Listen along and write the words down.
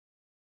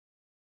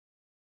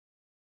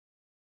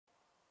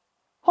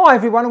Hi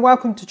everyone and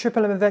welcome to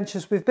Triple M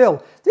Adventures with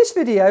Bill. This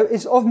video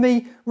is of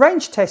me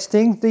range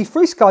testing the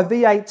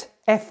FrSky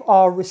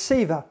V8FR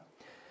receiver.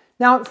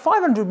 Now at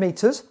 500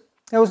 meters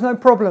there was no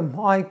problem.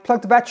 I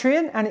plugged the battery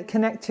in and it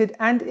connected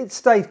and it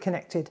stayed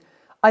connected.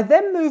 I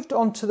then moved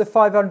on to the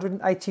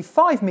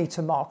 585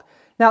 meter mark.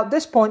 Now at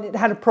this point it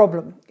had a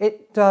problem.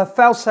 It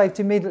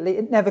fail-safed immediately,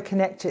 it never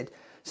connected.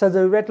 So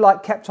the red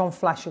light kept on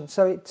flashing,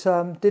 so it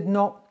did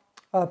not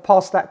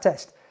pass that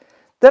test.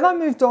 Then I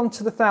moved on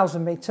to the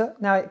 1000 meter.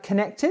 Now it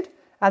connected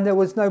and there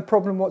was no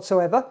problem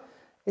whatsoever.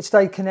 It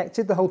stayed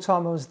connected the whole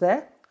time I was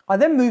there. I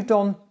then moved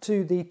on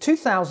to the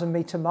 2000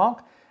 meter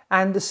mark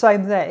and the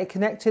same there. It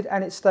connected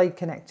and it stayed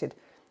connected.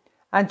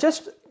 And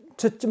just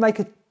to make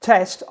a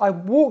test, I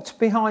walked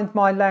behind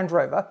my Land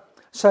Rover.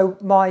 So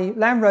my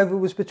Land Rover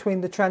was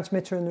between the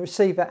transmitter and the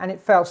receiver and it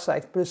failed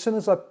safe. But as soon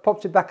as I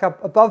popped it back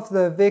up above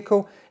the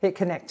vehicle, it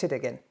connected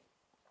again.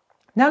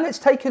 Now let's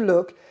take a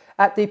look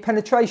at the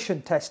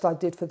penetration test I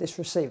did for this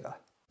receiver.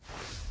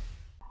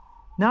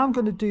 Now I'm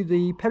going to do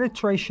the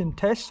penetration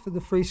test for the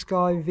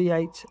FrSky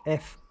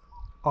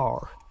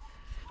V8FR.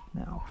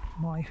 Now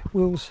my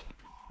wheels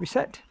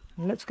reset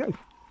and let's go.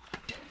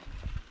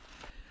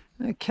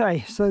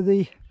 Okay, so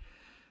the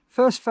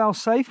first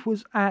fail-safe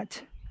was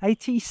at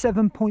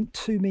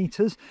 87.2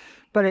 meters,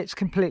 but it's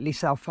completely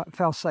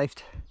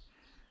fail-safed.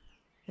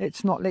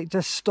 It's not, it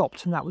just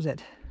stopped and that was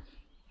it.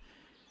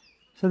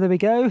 So there we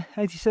go,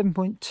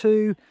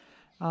 87.2,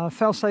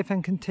 fail-safe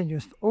and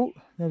continuous. Oh,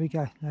 there we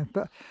go. No,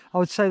 but I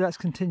would say that's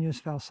continuous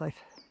fail-safe.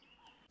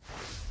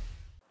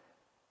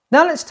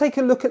 Now let's take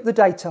a look at the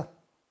data.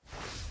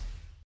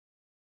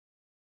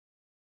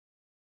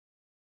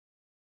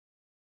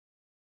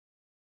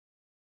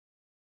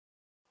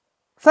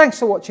 Thanks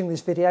for watching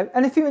this video,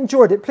 and if you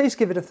enjoyed it, please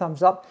give it a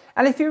thumbs up.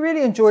 And if you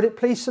really enjoyed it,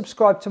 please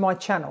subscribe to my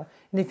channel.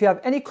 And if you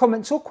have any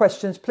comments or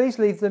questions, please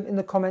leave them in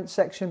the comments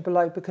section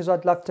below because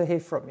I'd love to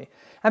hear from you.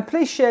 And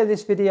please share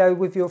this video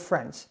with your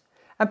friends.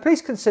 And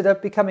please consider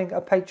becoming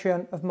a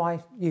Patreon of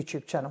my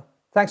YouTube channel.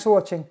 Thanks for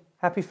watching.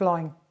 Happy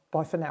flying.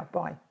 Bye for now.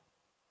 Bye.